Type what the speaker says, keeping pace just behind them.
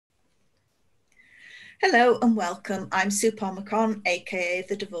Hello and welcome. I'm Sue Palmer-Conn, aka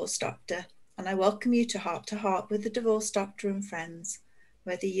The Divorce Doctor, and I welcome you to Heart with the Divorce Doctor and friends.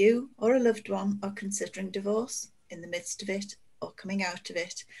 Whether you or a loved one are considering divorce, in the midst of it, or coming out of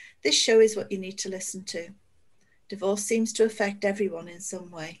it, this show is what you need to listen to. Divorce seems to affect everyone in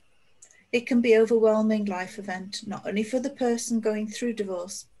some way. It can be an overwhelming life event, not only for the person going through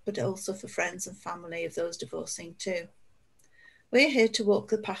divorce, but also for friends and family of those divorcing too. We're here to walk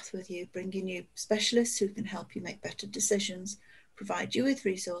the path with you, bringing you specialists who can help you make better decisions, provide you with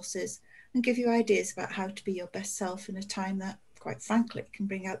resources, and give you ideas about how to be your best self in a time that, quite frankly, can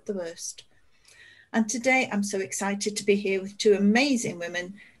bring out the worst. And today I'm so excited to be here with two amazing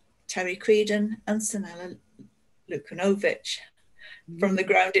women, Terri and Sanela from the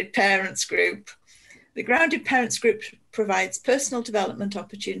Grounded Parents Group. The Grounded Parents Group provides personal development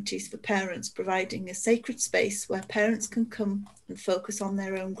opportunities for parents, providing a sacred space where parents can come and focus on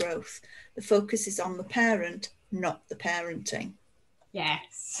their own growth. The focus is on the parent, not the parenting.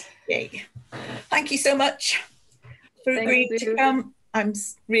 Yes. Yay. Thank you so much for agreeing to come. I'm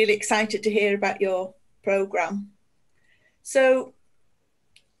really excited to hear about your program. So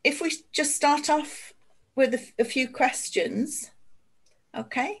if we just start off with a few questions,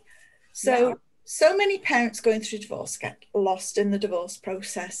 okay? So many parents going through divorce get lost in the divorce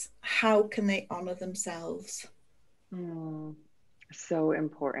process. How can they honor themselves? So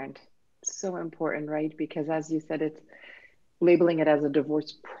important. So important, right? Because as you said, it's labeling it as a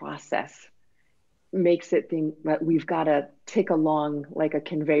divorce process makes it think that we've got to tick along like a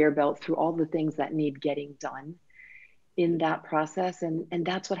conveyor belt through all the things that need getting done in that process. And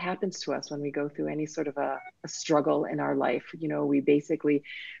that's what happens to us when we go through any sort of a struggle in our life. You know, we basically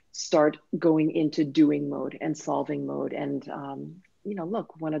start going into doing mode and solving mode. And, you know,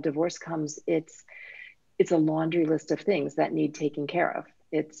 look, when a divorce comes, it's a laundry list of things that need taken care of.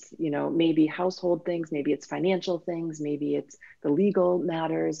 It's, you know, maybe household things, maybe it's financial things, maybe it's the legal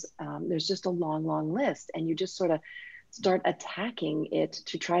matters. There's just a long, long list. And you just sort of start attacking it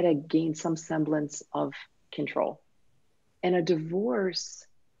to try to gain some semblance of control. And a divorce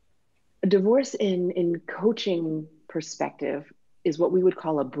in coaching perspective is what we would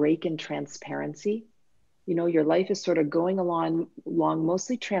call a break in transparency. You know, your life is sort of going along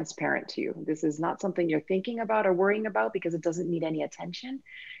mostly transparent to you. This is not something you're thinking about or worrying about because it doesn't need any attention.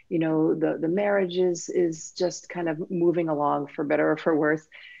 You know, the marriage is just kind of moving along for better or for worse.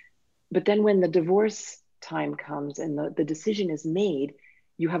 But then when the divorce time comes and the decision is made,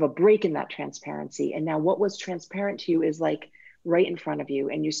 you have a break in that transparency. And now what was transparent to you is like right in front of you,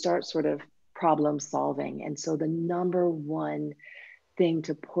 and you start sort of problem solving. And so the number one thing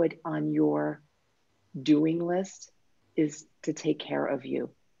to put on your doing list is to take care of you.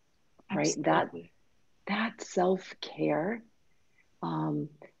 Absolutely. Right? That self-care.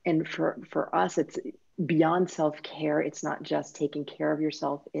 And for us, it's beyond self-care. It's not just taking care of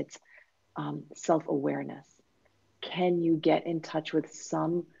yourself, it's self-awareness. Can you get in touch with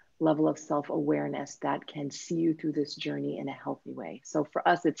some level of self-awareness that can see you through this journey in a healthy way? So for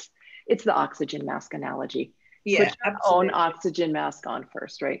us, it's the oxygen mask analogy. Yeah, put your own oxygen mask on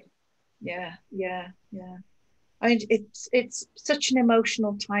first, right? Yeah. I mean, it's such an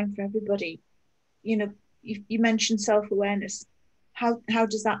emotional time for everybody. You know, you mentioned self-awareness. How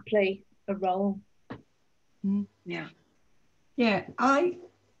does that play a role? Yeah.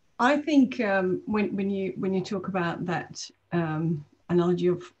 I think when you talk about that analogy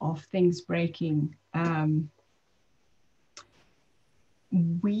of things breaking,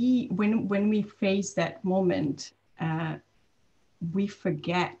 when we face that moment, we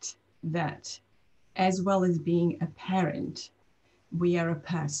forget that as well as being a parent, we are a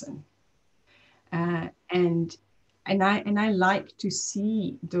person, and I like to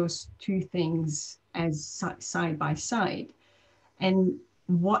see those two things as side by side. And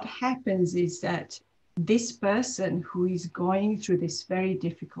what happens is that this person who is going through this very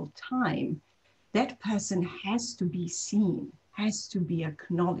difficult time, that person has to be seen, has to be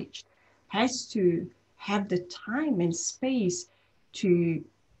acknowledged, has to have the time and space to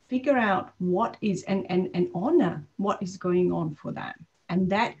figure out what is and honor what is going on for them. And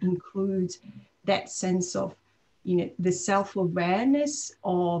that includes that sense of, you know, the self-awareness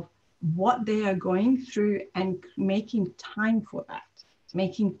of what they are going through and making time for that,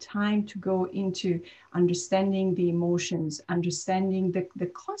 making time to go into understanding the emotions, understanding the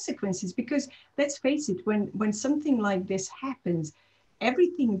consequences. Because let's face it, when something like this happens,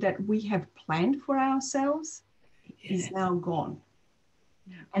 everything that we have planned for ourselves is now gone.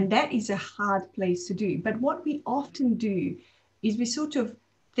 And that is a hard place to do. But what we often do is we sort of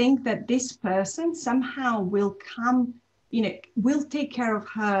think that this person somehow will come, you know, will take care of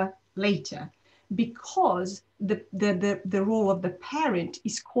her later. because the role of the parent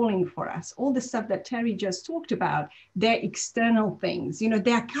is calling for us. All the stuff that Terri just talked about, they're external things,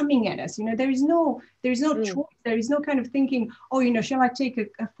 they are coming at us. There is no choice. There is no kind of thinking, oh, shall I take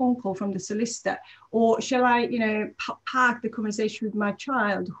a phone call from the solicitor, or shall I, park the conversation with my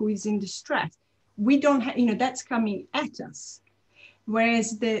child who is in distress? We don't have, that's coming at us.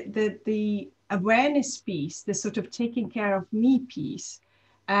 Whereas the awareness piece, the sort of taking care of me piece,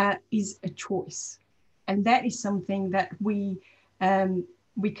 is a choice. And that is something that we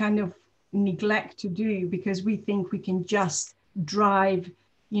kind of neglect to do, because we think we can just drive,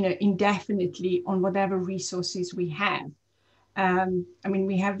 indefinitely on whatever resources we have.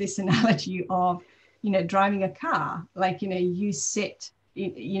 We have this analogy of, driving a car, like, you sit,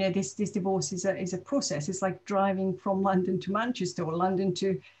 this divorce is a process. It's like driving from London to Manchester, or London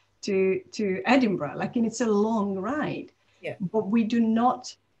to Edinburgh. Like, and it's a long ride. Yeah. But we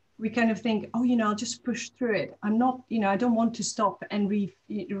kind of think, I'll just push through it. I'm not, I don't want to stop and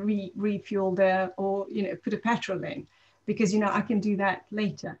refuel there, or, put a petrol in, because, I can do that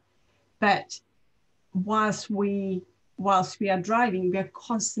later. But whilst we are driving, we are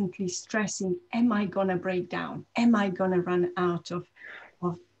constantly stressing, am I going to break down? Am I going to run out of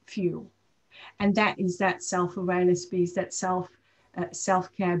fuel? And that is that self-awareness piece, that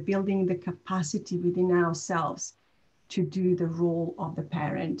self-care, building the capacity within ourselves to do the role of the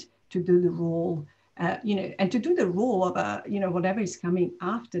parent, to do the role, and to do the role of whatever is coming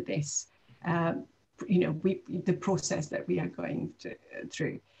after this, the process that we are going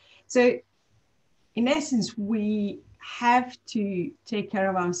through. So in essence, we have to take care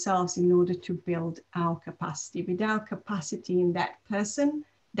of ourselves in order to build our capacity. Without capacity in that person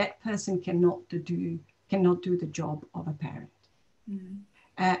cannot do the job of a parent. Mm.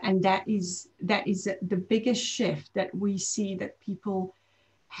 And that is the biggest shift that we see that people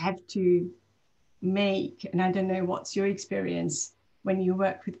have to make. And I don't know what's your experience when you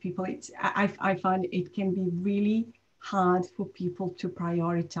work with people. I find it can be really hard for people to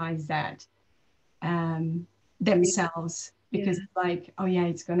prioritize that themselves, because it's like, oh yeah,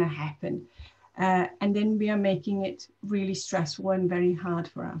 it's going to happen. And then we are making it really stressful and very hard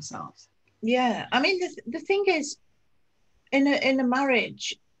for ourselves. Yeah, the thing is, in a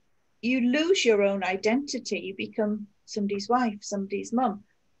marriage, you lose your own identity. You become somebody's wife, somebody's mum.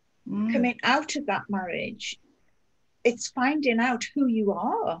 Coming out of that marriage, it's finding out who you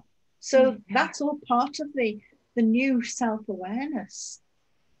are. So that's all part of the new self-awareness.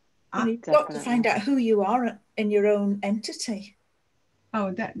 You've got to find out who you are in your own entity.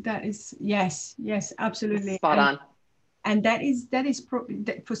 Oh, that is, yes, absolutely. Spot on. And that is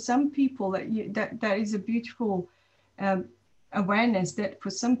for some people that is a beautiful awareness, that for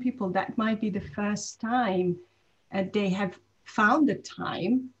some people that might be the first time they have found a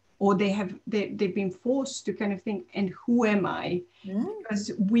time, or they've been forced to kind of think, and who am I?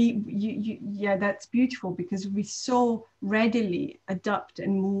 Because that's beautiful, because we so readily adapt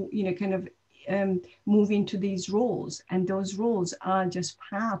and move, kind of move into these roles, and those roles are just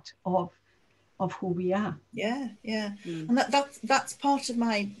part of who we are. Yeah. And that's part of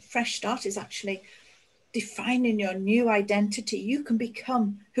my fresh start, is actually defining your new identity. You can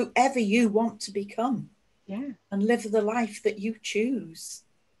become whoever you want to become, and live the life that you choose.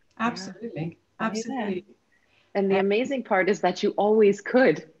 Absolutely. And the amazing part is that you always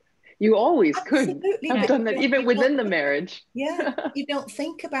could. You always could have done that, even within the marriage. Yeah, you don't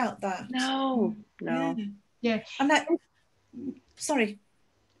think about that. No. Yeah. And that, sorry.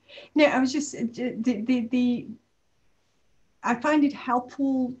 No, I was just I find it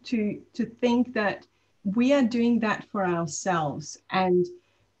helpful to think that we are doing that for ourselves, and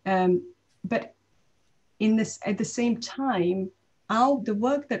but at the same time, the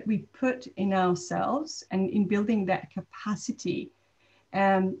work that we put in ourselves and in building that capacity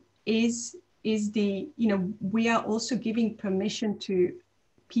is the, we are also giving permission to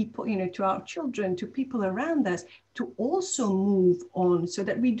people, to our children, to people around us, to also move on, so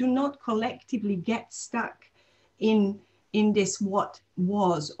that we do not collectively get stuck in this what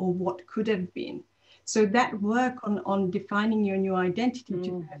was or what could have been. So that work on defining your new identity,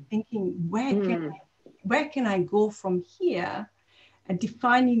 to thinking, where can I go from here, and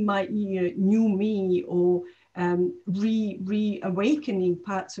defining my new me, or reawakening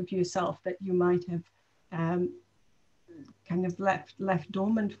parts of yourself that you might have kind of left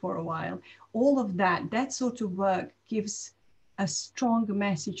dormant for a while. All of that sort of work gives a strong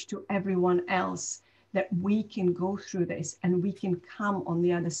message to everyone else that we can go through this, and we can come on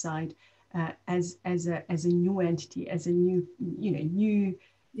the other side as a new entity, as a new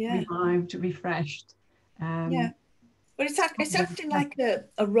revived, refreshed. But it's acting like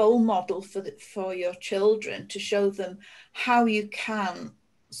a role model for your children, to show them how you can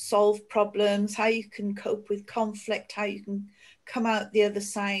solve problems, how you can cope with conflict, how you can come out the other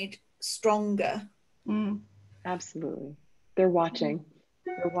side stronger. Absolutely. They're watching.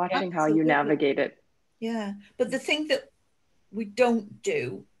 They're watching how you Absolutely. navigate it. Yeah. But the thing that we don't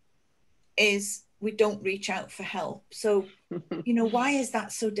do is we don't reach out for help. So, why is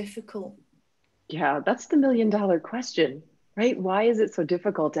that so difficult? Yeah, that's the $1,000,000 question, right? Why is it so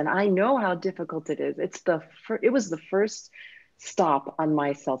difficult? And I know how difficult it is. It was the first stop on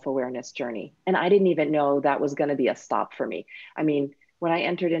my self-awareness journey. And I didn't even know that was going to be a stop for me. I mean, when I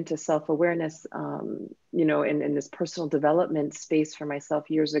entered into self-awareness, in this personal development space for myself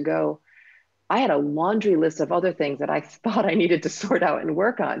years ago, I had a laundry list of other things that I thought I needed to sort out and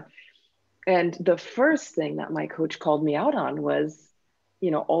work on. And the first thing that my coach called me out on was,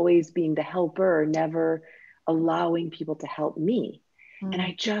 always being the helper, never allowing people to help me. And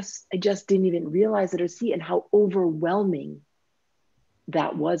I just didn't even realize it or see, and how overwhelming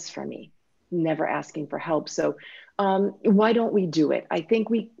that was for me, never asking for help. So why don't we do it? I think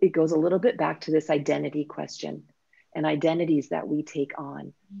it goes a little bit back to this identity question, and identities that we take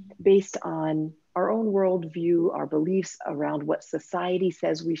on based on our own worldview, our beliefs around what society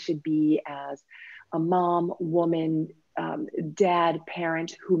says we should be as a mom, woman, dad,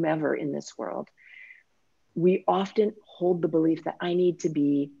 parent, whomever in this world. We often hold the belief that I need to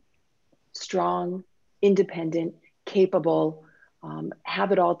be strong, independent, capable,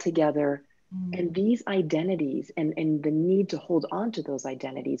 have it all together. And these identities and the need to hold on to those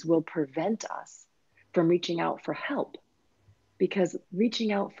identities will prevent us from reaching out for help, because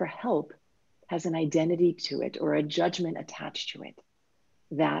reaching out for help has an identity to it or a judgment attached to it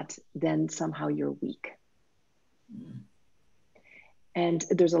that then somehow you're weak. And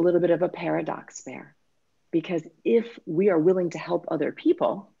there's a little bit of a paradox there, because if we are willing to help other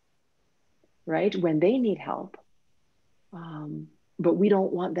people, right, when they need help, but we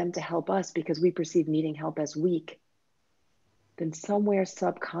don't want them to help us because we perceive needing help as weak, then somewhere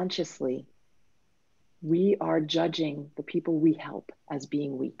subconsciously, we are judging the people we help as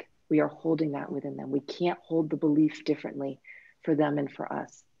being weak. We are holding that within them. We can't hold the belief differently for them and for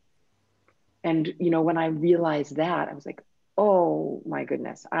us. And, when I realized that, I was like, oh my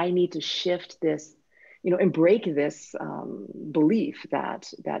goodness, I need to shift this, and break this belief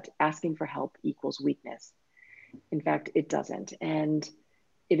that asking for help equals weakness. In fact, it doesn't. And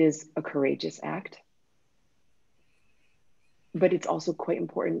it is a courageous act. But it's also quite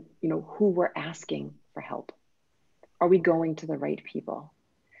important, who we're asking for help. Are we going to the right people?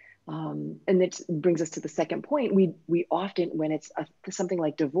 And it brings us to the second point. We often, when it's something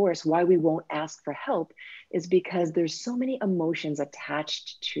like divorce, why we won't ask for help is because there's so many emotions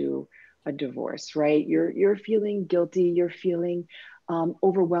attached to a divorce, right? You're feeling guilty, you're feeling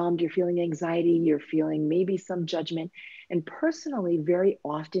overwhelmed, you're feeling anxiety, you're feeling maybe some judgment. And personally, very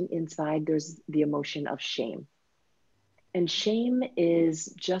often inside, there's the emotion of shame. And shame is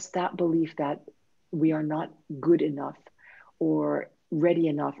just that belief that we are not good enough or ready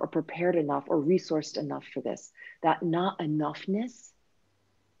enough or prepared enough or resourced enough for this. That not enoughness,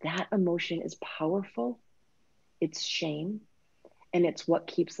 that emotion is powerful. It's shame, and it's what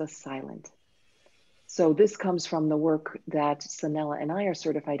keeps us silent. So this comes from the work that Sanela and I are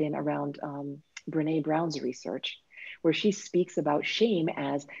certified in around Brene Brown's research, where she speaks about shame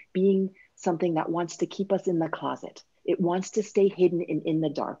as being something that wants to keep us in the closet. It wants to stay hidden and in the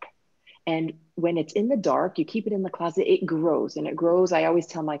dark. And when it's in the dark, you keep it in the closet, it grows and it grows. I always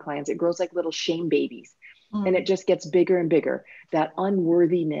tell my clients, it grows like little shame babies. And it just gets bigger and bigger. That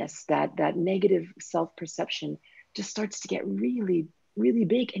unworthiness, that negative self-perception just starts to get really, really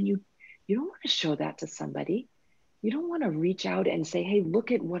big. And you don't want to show that to somebody. You don't want to reach out and say, hey,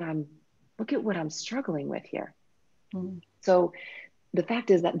 look at what I'm struggling with here. So the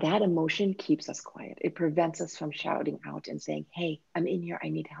fact is that emotion keeps us quiet. It prevents us from shouting out and saying, hey, I'm in here, I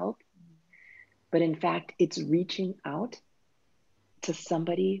need help. But in fact, it's reaching out to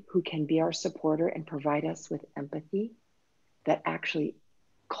somebody who can be our supporter and provide us with empathy that actually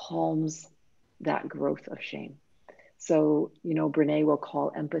calms that growth of shame. So, Brene will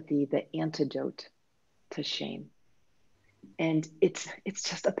call empathy the antidote to shame. And it's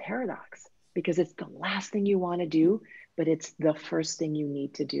just a paradox, because it's the last thing you want to do, but it's the first thing you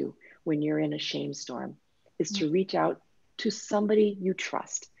need to do when you're in a shame storm, is to reach out to somebody you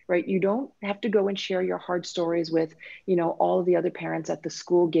trust, right? You don't have to go and share your hard stories with, all of the other parents at the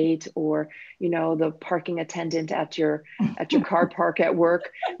school gate, or, the parking attendant at your car park at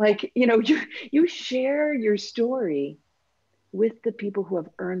work. Like, you share your story with the people who have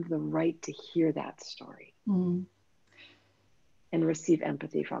earned the right to hear that story. and receive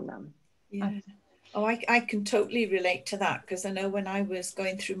empathy from them. Yeah. Oh, I can totally relate to that, because I know when I was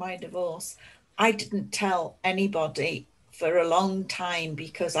going through my divorce, I didn't tell anybody for a long time,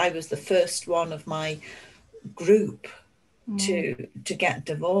 because I was the first one of my group to get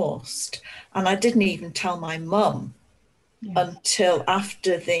divorced. And I didn't even tell my mum until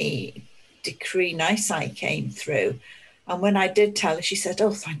after the decree nisi came through. And when I did tell her, she said,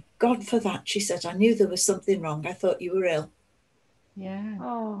 "Oh, thank God for that." She said, "I knew there was something wrong. I thought you were ill." Yeah.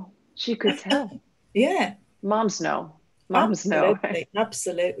 Oh, she could tell. Yeah. Moms know. Moms know. Absolutely.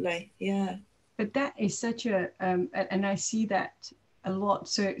 Absolutely. Yeah. But that is such a, and I see that a lot.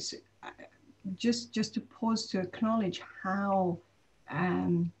 So just to pause to acknowledge how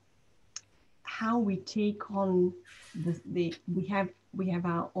we take on the we have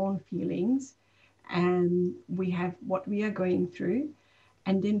our own feelings, and we have what we are going through,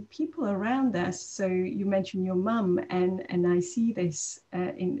 and then people around us. So you mentioned your mum, and I see this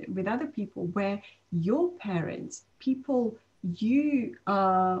in with other people, where your parents, people you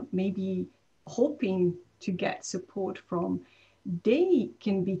are maybe hoping to get support from, they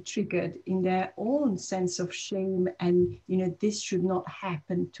can be triggered in their own sense of shame, and this should not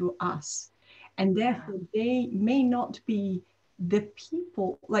happen to us, and therefore they may not be the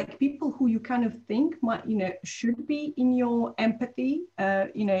people, like people who you kind of think might should be in your empathy,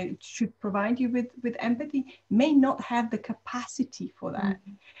 should provide you with empathy, may not have the capacity for that.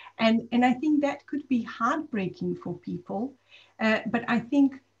 And I think that could be heartbreaking for people, but I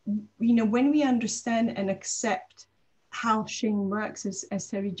think when we understand and accept how shame works, as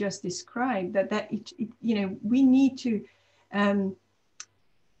Terri just described, that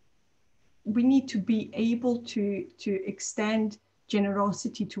we need to be able to extend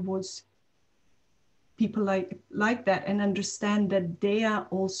generosity towards people like that, and understand that they are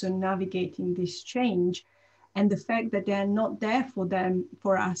also navigating this change, and the fact that they're not there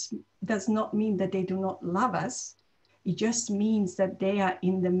for us does not mean that they do not love us. It just means that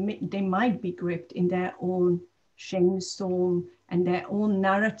they might be gripped in their own shame storm and their own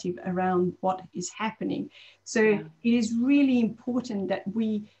narrative around what is happening. So it is really important that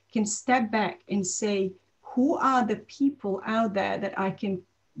we can step back and say, who are the people out there that I can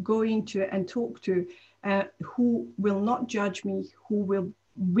go into and talk to, who will not judge me, who will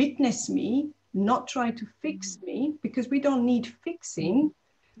witness me, not try to fix me, because we don't need fixing.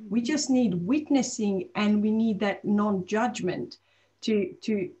 We just need witnessing, and we need that non-judgment to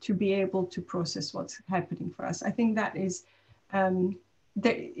be able to process what's happening for us. I think that is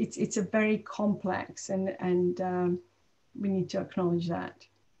that it's a very complex, and we need to acknowledge that.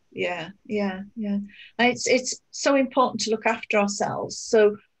 Yeah. And it's so important to look after ourselves.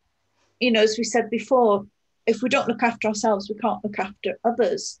 So, as we said before, if we don't look after ourselves, we can't look after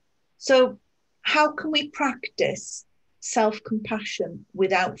others. So how can we practice self-compassion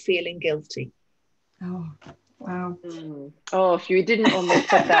without feeling guilty? Oh, wow. Oh, if you didn't only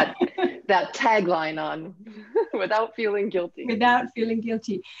put that tagline on, without feeling guilty. Without feeling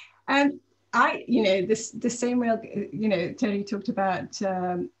guilty. And the same way, Terri talked about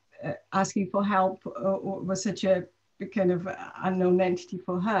asking for help, was such a kind of unknown entity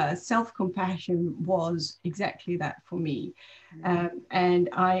for her. Self-compassion was exactly that for me. And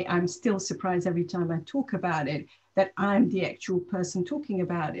I'm still surprised every time I talk about it that I'm the actual person talking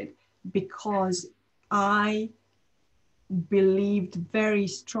about it, because I believed very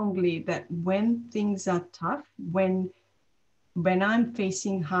strongly that when things are tough, when I'm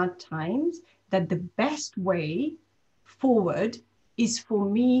facing hard times, that the best way forward is for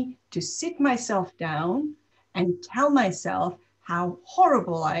me to sit myself down and tell myself how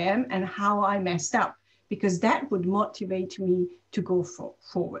horrible I am and how I messed up, because that would motivate me to go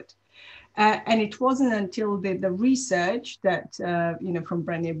forward. And it wasn't until the research that, from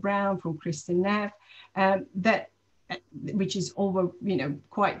Brené Brown, from Kristin Neff, that, which is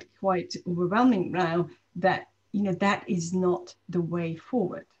quite overwhelming now, that, that is not the way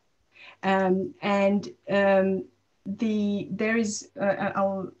forward. There is,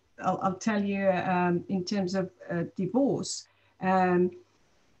 I'll tell you, in terms of divorce,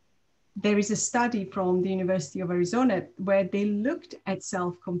 there is a study from the University of Arizona where they looked at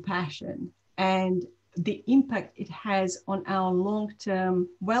self-compassion and the impact it has on our long-term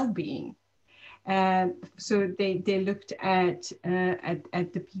well-being. So they looked at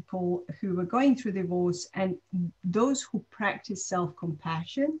the people who were going through divorce, and those who practiced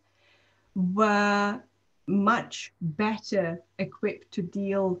self-compassion were much better equipped to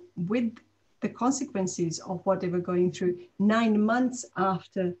deal with the consequences of what they were going through 9 months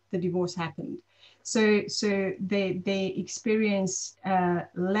after the divorce happened. So they experienced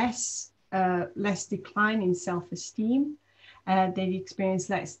less decline in self-esteem, They experience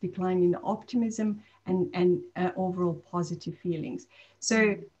less decline in optimism and overall positive feelings.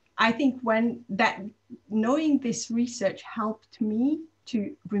 So I think when that, knowing this research helped me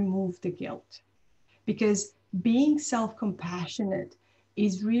to remove the guilt, because being self-compassionate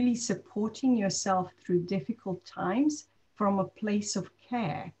is really supporting yourself through difficult times from a place of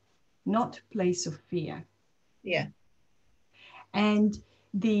care, not a place of fear. Yeah. And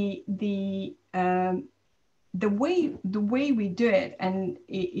the way we do it, and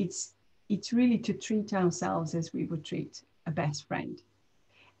it's really to treat ourselves as we would treat a best friend.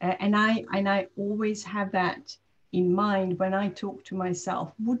 And I always have that in mind when I talk to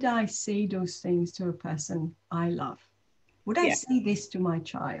myself. Would I say those things to a person I love? Would I say this to my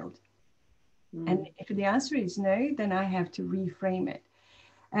child? And if the answer is no, then I have to reframe it.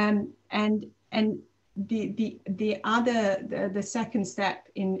 And the second step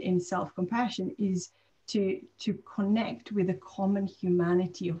in self-compassion is to connect with the common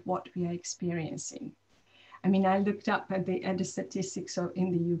humanity of what we are experiencing. I mean, I looked up at the statistics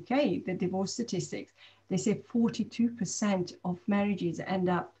in the UK, the divorce statistics. They say 42% of marriages end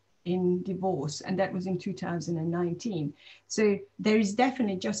up in divorce, and that was in 2019. So there is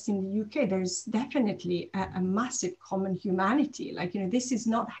definitely, just in the UK, there's definitely a massive common humanity. Like, this is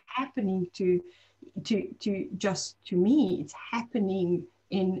not happening to just to me, it's happening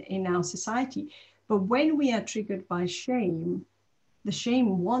in our society. But when we are triggered by shame, the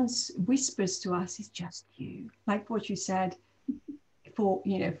shame once whispers to us, it's just you. Like what you said for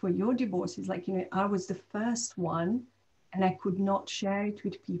your divorce, is like, I was the first one and I could not share it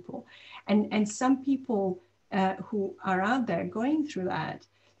with people. And some people who are out there going through that,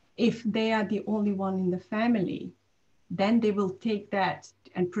 if they are the only one in the family, then they will take that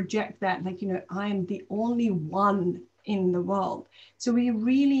and project that, like, I am the only one in the world. So we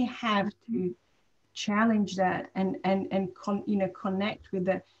really have to challenge that and connect with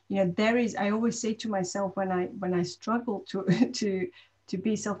the, there is, I always say to myself when I struggle to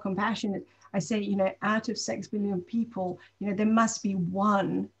be self-compassionate, I say, out of 6 billion people, there must be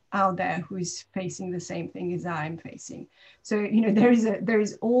one out there who is facing the same thing as I'm facing. So, there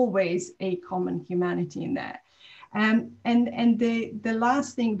is always a common humanity in there. And the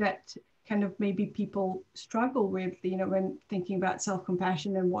last thing that kind of maybe people struggle with, when thinking about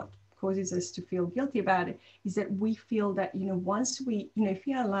self-compassion and what causes us to feel guilty about it, is that we feel that, once we, if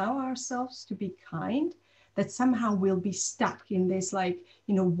we allow ourselves to be kind, that somehow we'll be stuck in this, like,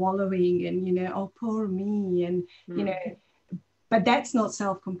 wallowing and, oh, poor me. And, but that's not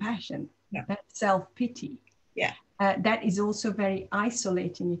self-compassion. No. That's self-pity. Yeah. That is also very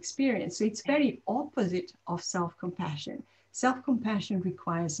isolating experience. So it's very opposite of self-compassion. Self-compassion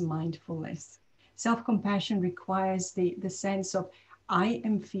requires mindfulness. Self-compassion requires the sense of, I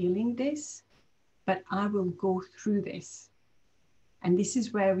am feeling this, but I will go through this. And this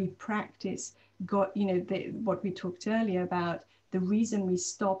is where we practice what we talked earlier about, the reason we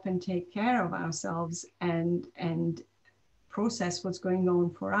stop and take care of ourselves and process what's going on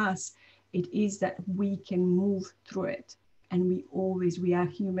for us. It is that we can move through it. And we are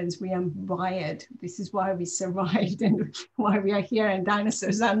humans, we are wired. This is why we survived and why we are here and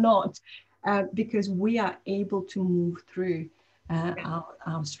dinosaurs are not, because we are able to move through our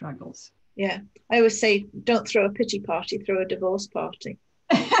struggles. Yeah, I always say, don't throw a pity party, throw a divorce party.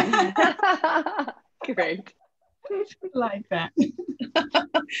 Great. Like that.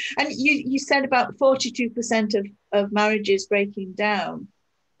 And you said about 42% of marriages breaking down.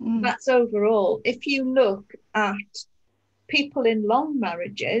 That's overall. If you look at people in long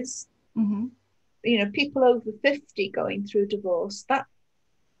marriages, people over 50 going through divorce, that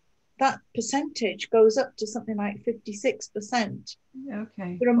percentage goes up to something like 56%.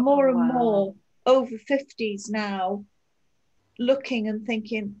 Okay. There are more and more over 50s now looking and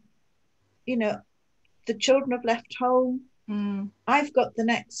thinking, the children have left home. I've got the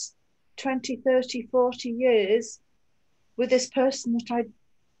next 20, 30, 40 years with this person that I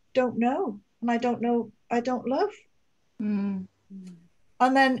don't know, and I don't love. And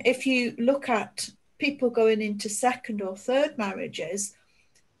then if you look at people going into second or third marriages,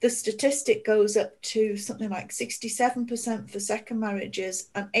 the statistic goes up to something like 67% for second marriages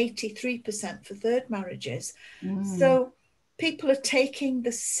and 83% for third marriages. So people are taking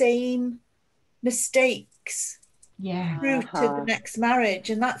the same mistakes through to the next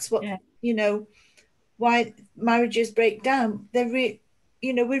marriage. And that's what, why marriages break down. We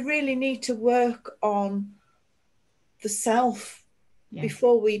really need to work on the self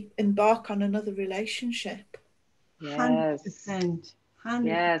before we embark on another relationship. 100%. 100%.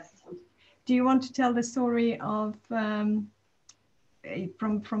 Yes. Do you want to tell the story of from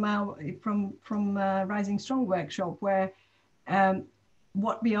Rising Strong workshop, where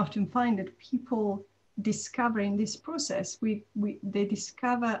what we often find that people discover in this process, they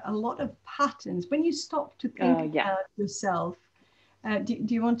discover a lot of patterns. When you stop to think about yourself, do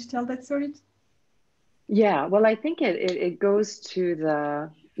you want to tell that story? Yeah, well, I think it goes to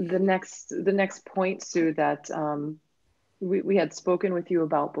the next point, Sue, that we had spoken with you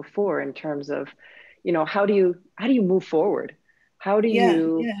about before, in terms of, how do you move forward? How do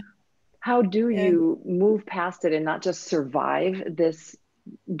you move past it and not just survive this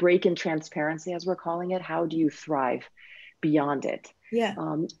break in transparency, as we're calling it? How do you thrive beyond it? Yeah.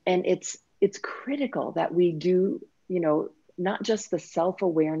 And it's critical that we do, not just the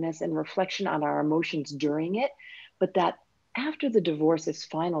self-awareness and reflection on our emotions during it, but that after the divorce is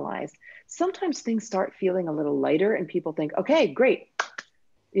finalized, sometimes things start feeling a little lighter and people think, okay, great.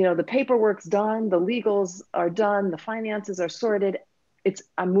 The paperwork's done, the legals are done, the finances are sorted.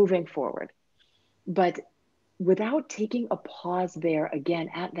 I'm moving forward. But without taking a pause there again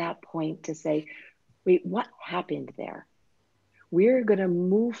at that point to say, wait, what happened there? We're going to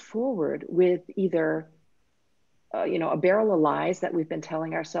move forward with either a barrel of lies that we've been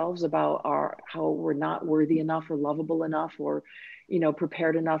telling ourselves about how we're not worthy enough or lovable enough or,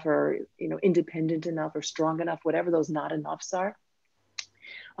 prepared enough or, independent enough or strong enough, whatever those not enoughs are.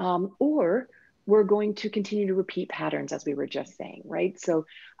 Or we're going to continue to repeat patterns, as we were just saying, right? So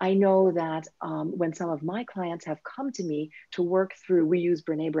I know that when some of my clients have come to me to work through, we use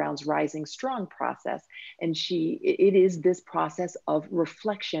Brene Brown's Rising Strong process, and it is this process of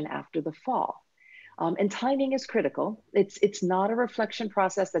reflection after the fall. And timing is critical. It's not a reflection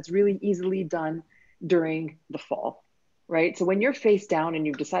process that's really easily done during the fall, right? So when you're face down and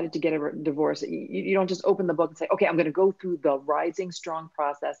you've decided to get a divorce, you don't just open the book and say, okay, I'm going to go through the Rising Strong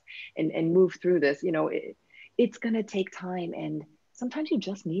process and move through this. It's going to take time. And sometimes you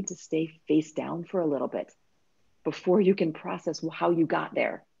just need to stay face down for a little bit before you can process how you got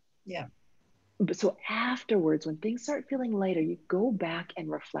there. Yeah. But so afterwards, when things start feeling lighter, you go back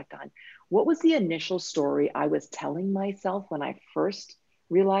and reflect on, what was the initial story I was telling myself when I first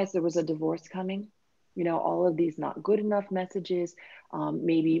realized there was a divorce coming? All of these not good enough messages,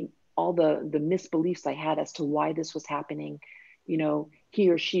 maybe all the misbeliefs I had as to why this was happening. He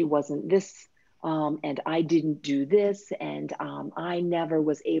or she wasn't this, and I didn't do this, and I never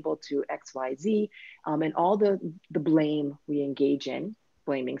was able to X, Y, Z, and all the blame we engage in.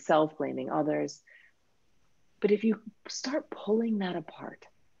 Blaming self, blaming others. But if you start pulling that apart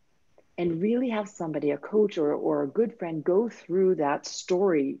and really have somebody, a coach or a good friend, go through that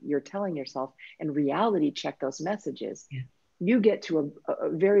story you're telling yourself and reality check those messages, you get to a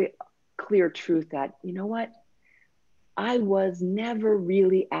very clear truth that, you know what? I was never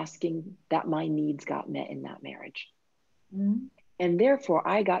really asking that my needs got met in that marriage. Mm-hmm. And therefore,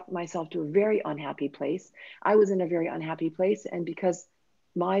 I got myself to a very unhappy place. I was in a very unhappy place. And because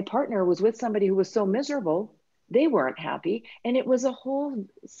my partner was with somebody who was so miserable, they weren't happy. And it was a whole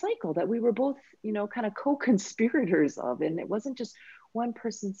cycle that we were both, kind of co-conspirators of. And it wasn't just one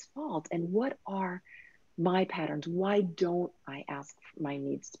person's fault. And what are my patterns? Why don't I ask my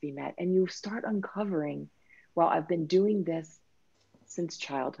needs to be met? And you start uncovering, well, I've been doing this since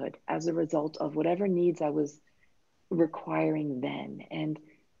childhood as a result of whatever needs I was requiring then. And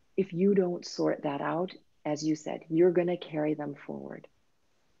if you don't sort that out, as you said, you're going to carry them forward.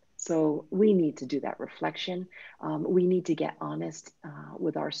 So we need to do that reflection. We need to get honest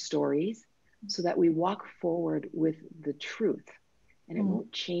with our stories so that we walk forward with the truth. And it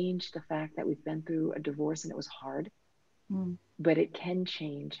won't change the fact that we've been through a divorce and it was hard, but it can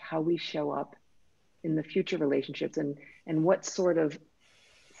change how we show up in the future relationships and what sort of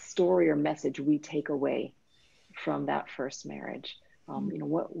story or message we take away from that first marriage.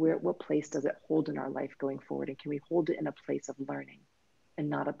 What place does it hold in our life going forward? And can we hold it in a place of learning and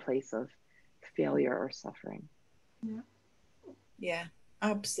not a place of failure or suffering? Yeah,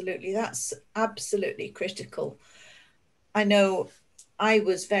 absolutely. That's absolutely critical. I know I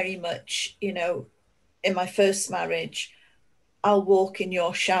was very much, in my first marriage, I'll walk in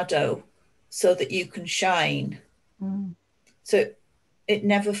your shadow so that you can shine. So it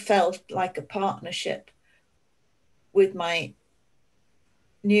never felt like a partnership. With my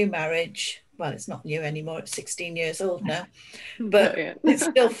new marriage, well, it's not new anymore, it's 16 years old now, but it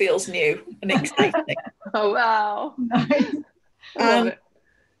still feels new and exciting. Oh, wow. Nice. I love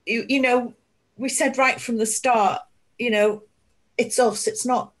it. We said right from the start, it's us, it's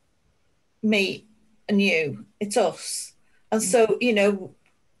not me and you, it's us. And so,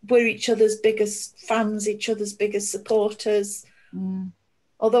 we're each other's biggest fans, each other's biggest supporters.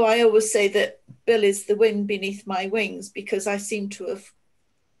 Although I always say that Bill is the wind beneath my wings because I seem to have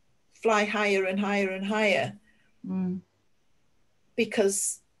fly higher and higher and higher.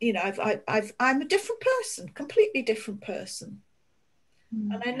 because, you know, I'm a different person, completely different person.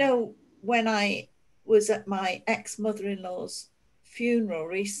 And I know when I was at my ex-mother-in-law's funeral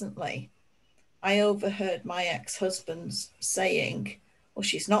recently, I overheard my ex-husband saying, well,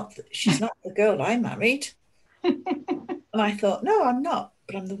 she's not the girl I married. And I thought, no, I'm not,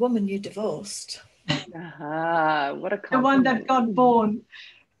 but I'm the woman you divorced. What a compliment. The one that got born.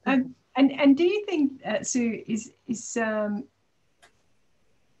 And do you think, Sue, is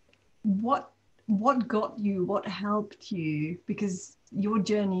what got you, what helped you, because your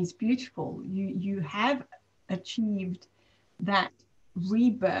journey is beautiful. You have achieved that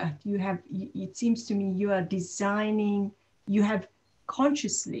rebirth. You have, it seems to me, you are designing, you have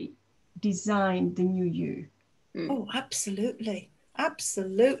consciously designed the new you. Oh, absolutely.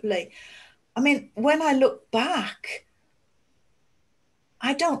 Absolutely. I mean, when I look back,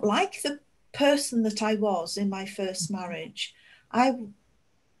 I don't like the person that I was in my first marriage. I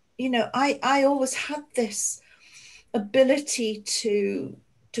always had this ability to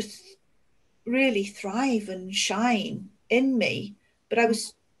really thrive and shine in me, but I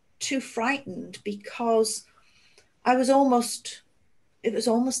was too frightened because it was almost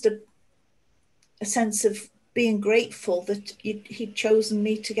a sense of being grateful that he'd chosen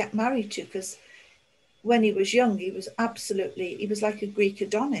me to get married to, because when he was young, he was like a Greek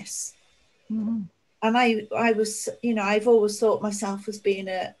Adonis. Mm-hmm. And I was, I've always thought myself as being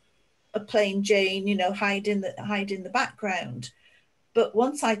a plain Jane, hide in the background. But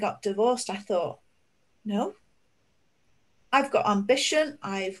once I got divorced, I thought, no, I've got ambition.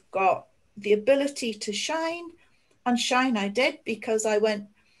 I've got the ability to shine, and shine I did, because I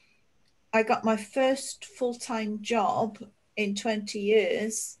got my first full-time job in 20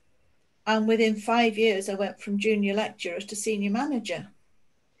 years. And within 5 years, I went from junior lecturer to senior manager.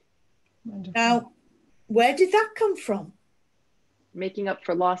 Wonderful. Now, where did that come from? Making up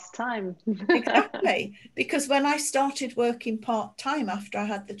for lost time. Exactly. Because when I started working part-time after I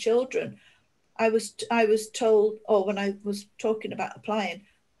had the children, I was told, or when I was talking about applying,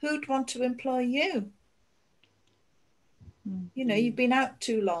 who'd want to employ you? You've been out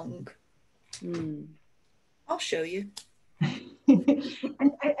too long. I'll show you.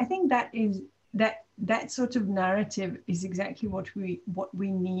 And I think that sort of narrative is exactly what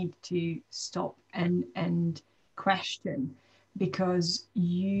we need to stop and question, because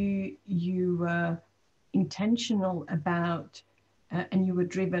you were intentional about and you were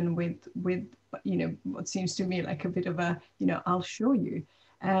driven with what seems to me like a bit of a I'll show you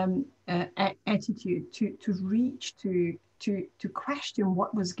attitude to reach to question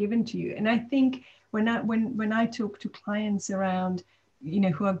what was given to you. And I think when I talk to clients around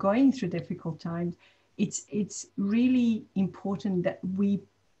who are going through difficult times, it's really important that we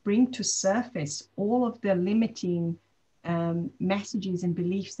bring to surface all of the limiting messages and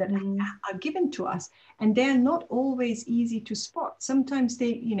beliefs that are given to us, and they're not always easy to spot. Sometimes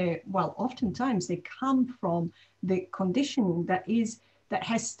oftentimes they come from the conditioning that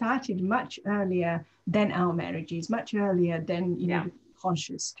has started much earlier than our marriages, much earlier than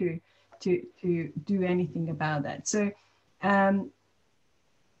conscious to do anything about that. So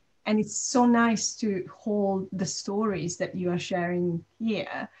and it's so nice to hold the stories that you are sharing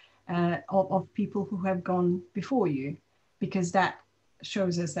here of people who have gone before you, because that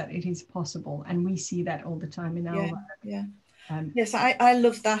shows us that it is possible, and we see that all the time in our work. Yeah. Yes, I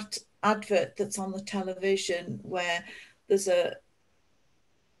love that advert that's on the television where there's a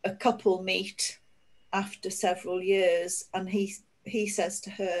couple meet after several years, and he says to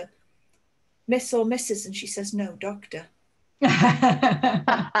her, Miss or Mrs., and she says, no, doctor. I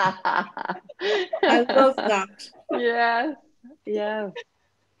love that. Yes.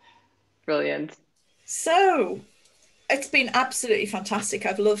 Brilliant. So it's been absolutely fantastic.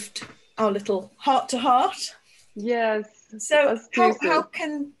 I've loved our little heart to heart. Yes. So how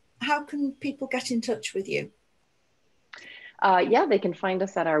can people get in touch with you? They can find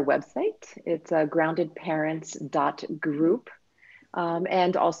us at our website. It's groundedparents.group.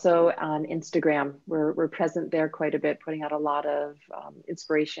 And also on Instagram, we're present there quite a bit, putting out a lot of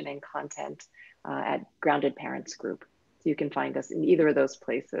inspiration and content at Grounded Parents Group. So you can find us in either of those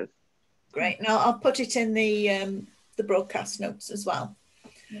places. Great. Now I'll put it in the broadcast notes as well.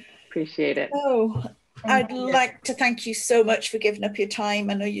 Appreciate it. So I'd like to thank you so much for giving up your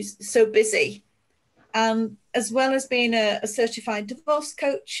time. I know you're so busy. And as well as being a certified divorce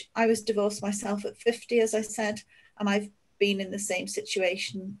coach, I was divorced myself at 50, as I said, and I've been in the same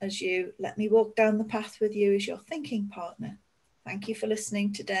situation as you. Let me walk down the path with you as your thinking partner. Thank you for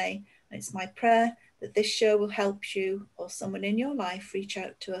listening today. And it's my prayer that this show will help you or someone in your life reach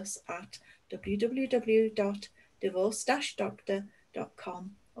out to us at www.divorce-doctor.co.uk.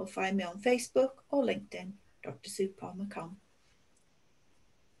 or find me on Facebook or LinkedIn, Dr. Sue Palmer-Conn.